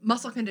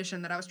muscle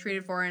condition that I was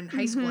treated for in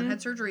high school and had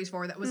surgeries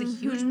for, that was a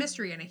huge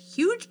mystery and a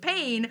huge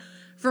pain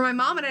for my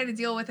mom and I to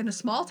deal with in a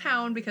small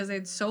town because they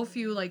had so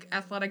few, like,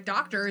 athletic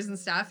doctors and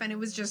stuff, and it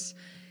was just...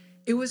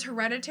 It was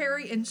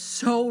hereditary and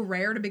so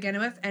rare to begin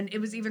with, and it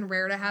was even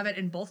rare to have it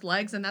in both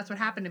legs, and that's what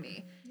happened to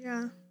me.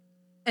 Yeah.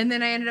 And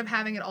then I ended up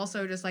having it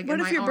also just like in my arm.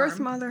 What if your birth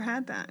mother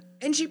had that?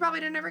 And she probably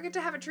didn't ever get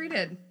to have it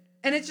treated.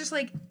 And it's just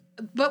like,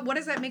 but what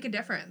does that make a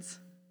difference?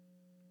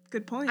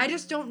 Good point. I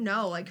just don't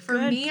know. Like for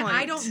me,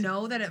 I don't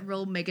know that it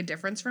will make a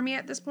difference for me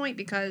at this point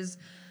because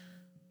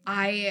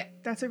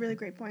That's a really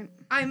great point.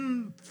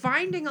 I'm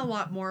finding a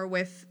lot more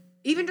with,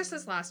 even just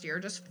this last year,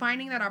 just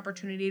finding that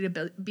opportunity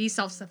to be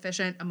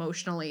self-sufficient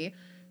emotionally,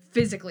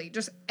 physically,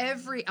 just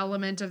every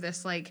element of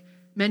this, like,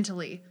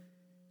 mentally.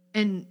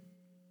 And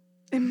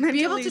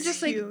be able to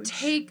just, like,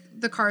 take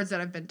the cards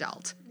that I've been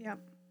dealt. Yep.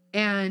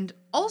 And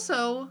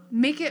also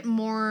make it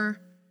more,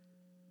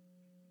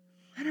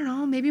 I don't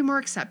know, maybe more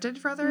accepted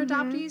for other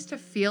adoptees to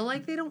feel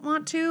like they don't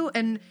want to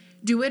and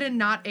do it in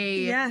not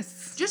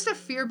just a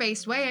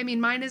fear-based way. I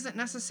mean, mine isn't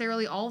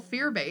necessarily all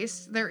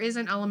fear-based. There is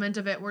an element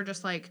of it where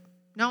just, like,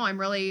 no, I'm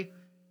really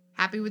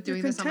happy with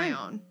doing this on my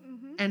own.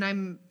 And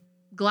I'm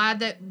glad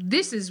that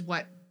this is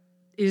what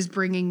is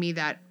bringing me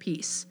that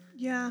peace.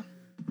 Yeah.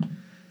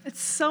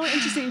 It's so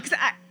interesting because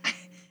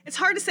it's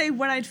hard to say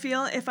what I'd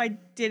feel if I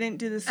didn't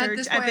do the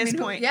search at this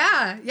point.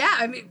 Yeah.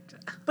 I mean,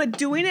 but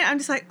doing it, I'm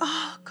just like,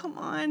 oh, come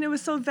on. It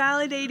was so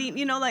validating.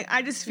 You know, like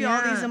I just feel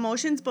all these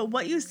emotions. But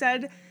what you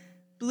said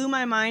blew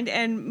my mind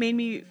and made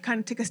me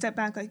kind of take a step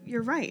back. Like,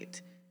 you're right.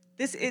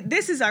 This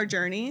is our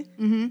journey.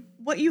 mm-hmm.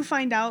 What you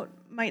find out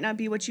might not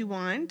be what you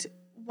want.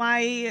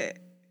 Why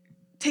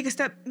take a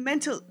step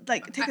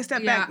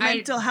back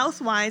mental health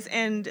wise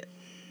and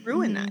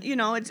ruin that? You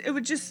know, it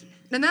would just.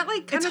 And that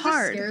like kind of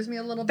just scares me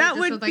a little bit. That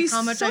would with, like, be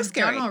how much so I've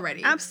scary. done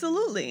already.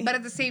 Absolutely. But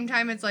at the same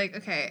time, it's like,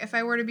 okay, if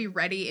I were to be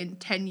ready in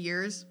 10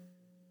 years,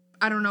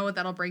 I don't know what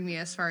that'll bring me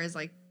as far as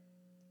like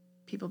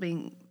people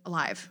being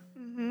alive.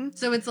 Mm-hmm.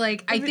 So it's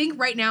like, I think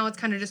right now it's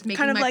kind of just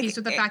making my peace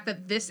with the fact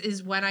that this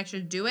is when I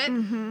should do it.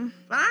 Mm-hmm.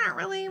 But I don't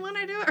really want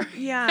to do it.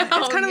 Yeah.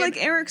 It's kind of like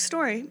Eric's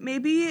story.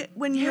 Maybe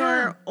when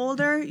you're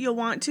older, you'll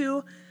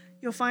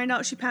find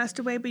out she passed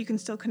away, but you can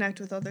still connect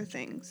with other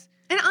things.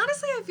 And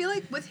honestly, I feel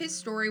like with his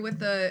story, with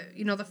the,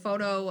 the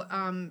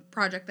photo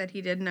project that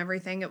he did and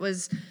everything, it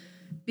was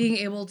being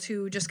able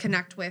to just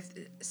connect with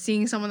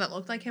seeing someone that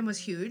looked like him was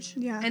huge.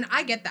 Yeah. And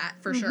I get that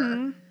for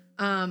sure.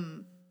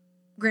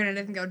 Granted,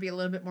 I think that would be a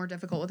little bit more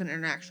difficult with an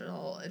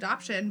international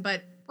adoption,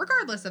 but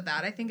regardless of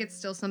that, I think it's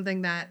still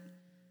something that,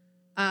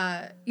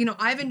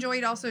 I've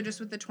enjoyed also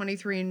just with the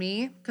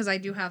 23andMe, because I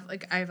do have,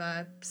 I have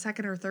a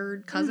second or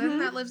third cousin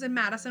that lives in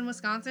Madison,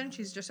 Wisconsin.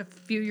 She's just a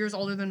few years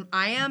older than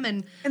I am,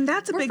 and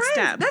that's a big friends.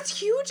 step. That's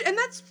huge, and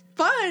that's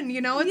fun,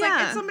 It's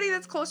like, it's somebody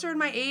that's closer in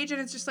my age,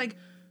 and it's just like,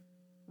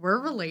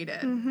 we're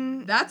related.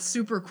 Mm-hmm. That's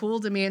super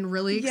cool to me and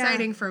really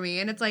exciting for me,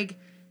 and it's like...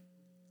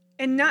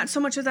 And not so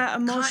much of that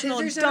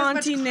emotional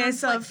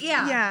dauntingness of...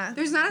 Yeah.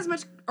 There's not as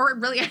much, or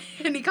really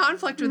any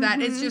conflict with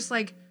that. It's just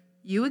like,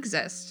 you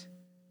exist.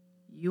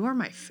 You are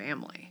my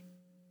family.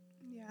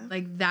 Yeah.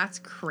 Like, that's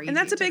crazy. And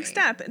that's a big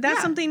step. That's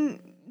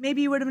something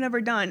maybe you would have never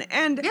done.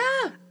 And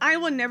I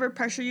will never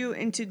pressure you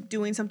into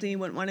doing something you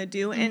wouldn't want to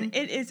do. Mm-hmm. And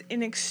it is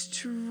an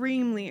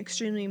extremely,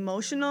 extremely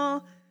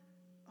emotional,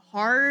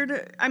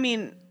 hard... I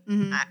mean,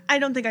 I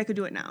don't think I could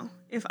do it now.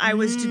 If I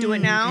was to do it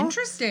now.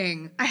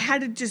 Interesting. I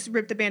had to just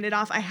rip the Band-Aid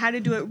off. I had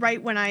to do it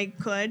right when I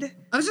could.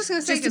 I was just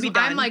going to say, because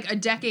I'm like a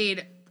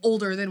decade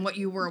older than what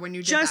you were when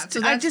you did that.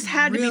 So I just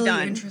had really to be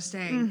done.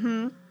 Interesting.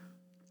 Mm-hmm.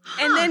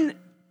 Huh. And then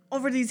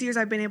over these years,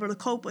 I've been able to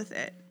cope with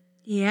it.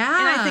 Yeah.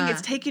 And I think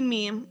it's taken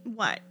me,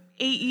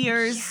 8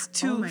 years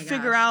to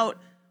figure out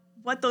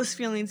what those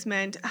feelings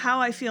meant,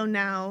 how I feel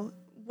now,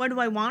 what do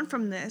I want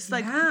from this?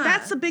 Like,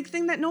 that's a big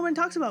thing that no one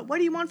talks about. What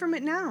do you want from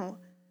it now?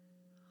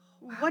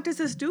 Wow. What does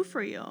this do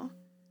for you?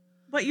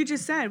 What you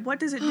just said, what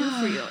does it do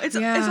for you? It's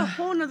a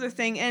whole nother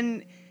thing.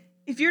 And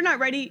if you're not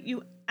ready,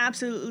 you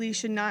absolutely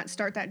should not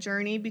start that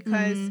journey,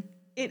 because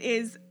it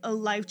is a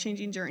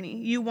life-changing journey.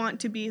 You want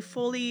to be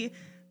fully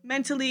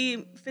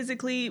mentally,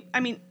 physically,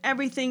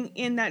 everything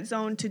in that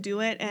zone to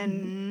do it.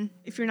 And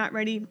if you're not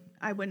ready,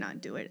 I would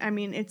not do it.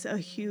 It's a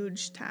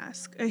huge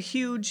task, a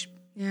huge,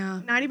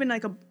 not even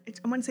like I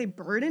wouldn't say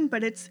burden,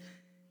 but it's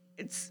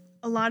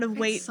a lot of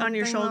weight on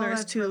your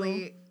shoulders to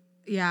really,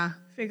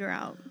 figure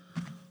out.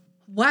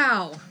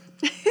 Wow.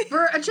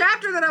 For a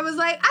chapter that I was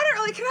like, I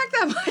don't really connect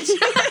that much.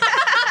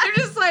 I'm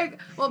just like,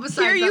 well,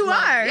 besides here you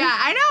are. Yeah,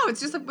 I know. It's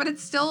just, but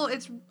it's still,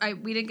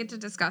 we didn't get to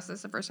discuss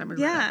this the first time we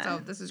read it, so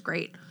this is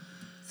great.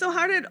 So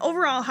how did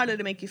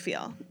it make you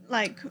feel?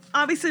 Like,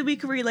 obviously we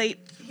could relate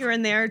here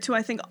and there to,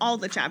 I think, all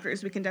the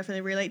chapters we can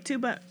definitely relate to,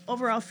 but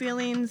overall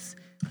feelings,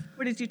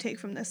 what did you take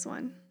from this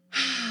one?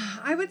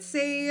 I would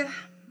say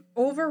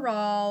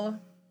overall, it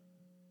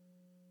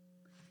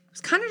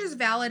was kind of just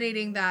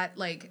validating that,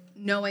 like,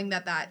 knowing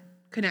that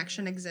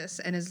connection exists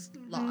and is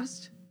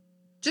lost.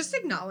 Just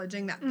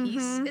acknowledging that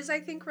piece is,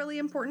 I think, really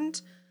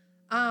important.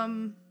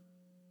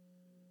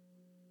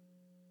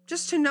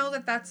 Just to know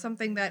that that's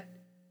something that,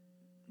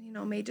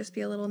 may just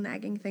be a little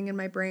nagging thing in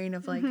my brain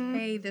of like,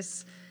 hey,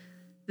 this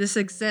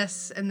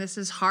exists and this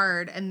is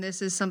hard and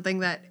this is something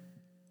that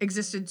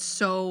existed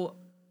so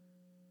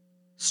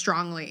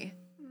strongly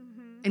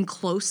and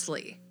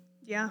closely.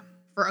 Yeah.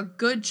 For a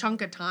good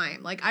chunk of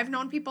time. Like, I've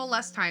known people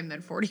less time than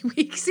 40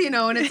 weeks, and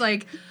it's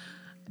like,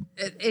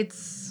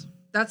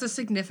 that's a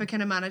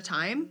significant amount of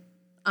time.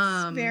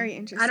 It's very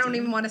interesting. I don't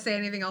even want to say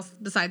anything else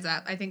besides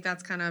that. I think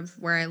that's kind of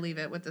where I leave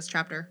it with this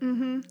chapter.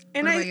 And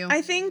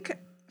I think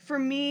for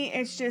me,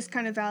 it's just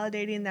kind of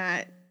validating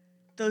that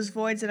those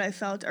voids that I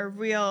felt are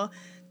real.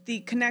 The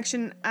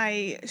connection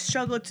I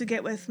struggled to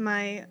get with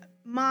my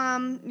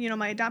mom,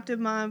 my adoptive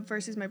mom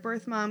versus my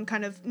birth mom,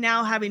 kind of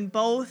now having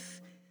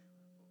both,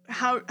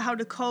 how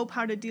to cope,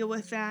 how to deal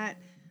with that.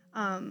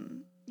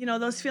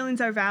 Those feelings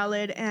are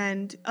valid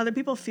and other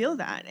people feel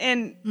that.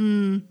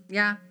 And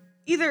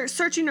either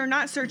searching or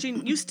not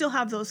searching, you still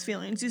have those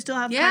feelings. You still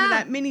have kind of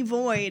that mini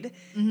void.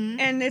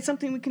 And it's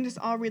something we can just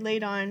all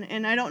relate on.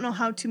 And I don't know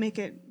how to make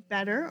it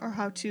better or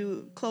how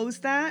to close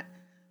that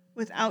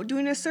without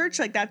doing a search.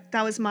 Like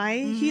that was my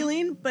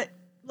healing. But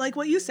like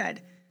what you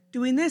said,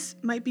 doing this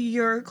might be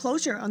your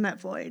closure on that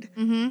void.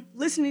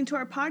 Listening to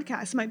our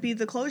podcast might be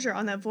the closure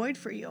on that void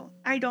for you.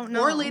 I don't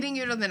know. Or leading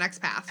you to the next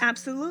path.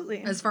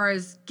 Absolutely. As far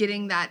as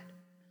getting that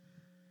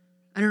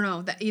I don't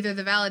know, either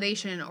the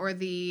validation or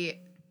the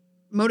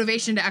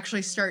motivation to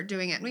actually start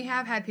doing it. And we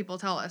have had people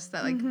tell us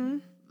that, like,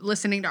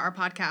 listening to our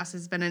podcast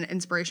has been an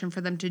inspiration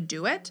for them to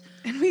do it.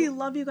 And we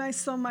love you guys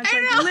so much.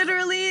 I Like, know.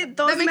 literally,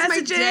 those That makes my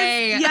messages.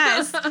 day.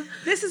 Yes.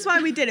 This is why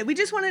we did it. We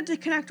just wanted to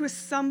connect with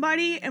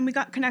somebody, and we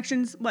got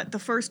connections, the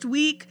first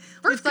week?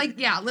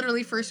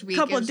 Literally first week.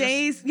 Couple It was just-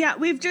 days. Yeah,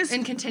 we've just...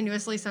 and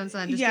continuously since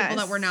then. Just Yes. people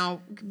that we're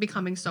now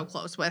becoming so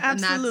close with.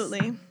 Absolutely.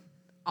 And that's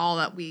all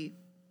that we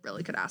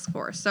really could ask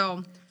for.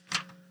 So...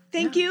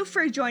 Thank you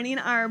for joining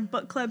our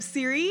book club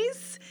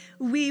series.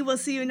 We will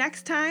see you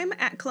next time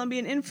at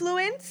Columbian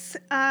Influence.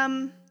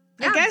 I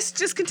guess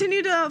just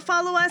continue to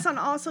follow us on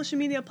all social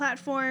media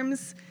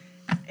platforms.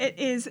 It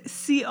is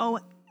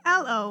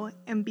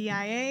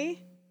COLOMBIA.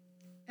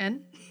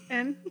 N?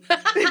 N.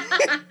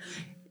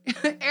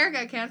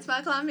 Erica can't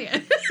spell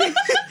Colombian.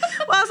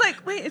 Well, I was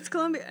like, wait, it's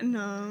Colombia.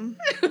 No.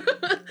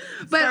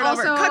 But Start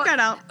also... over. Cut that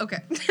out. Okay.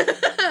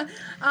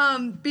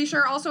 Be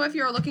sure also, if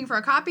you're looking for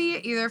a copy,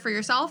 either for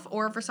yourself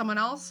or for someone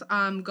else,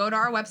 go to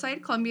our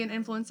website,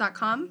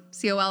 columbianinfluence.com,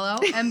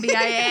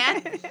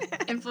 COLOMBIA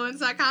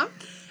influence.com,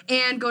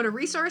 and go to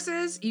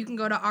resources. You can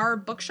go to our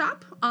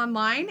bookshop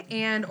online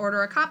and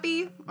order a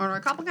copy, order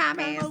a couple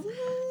copies.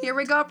 Here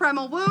we go,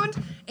 Primal Wound.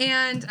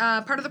 And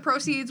part of the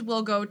proceeds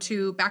will go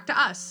back to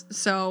us.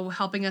 So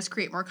helping us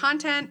create more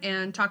content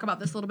and talk about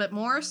this a little bit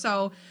more.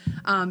 So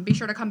be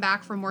sure to come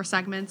back for more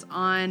segments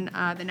on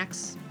the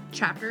next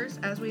chapters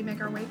as we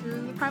make our way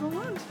through the Primal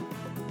Wound.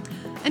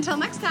 Until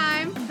next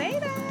time. Bye.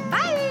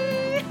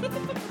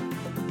 Bye.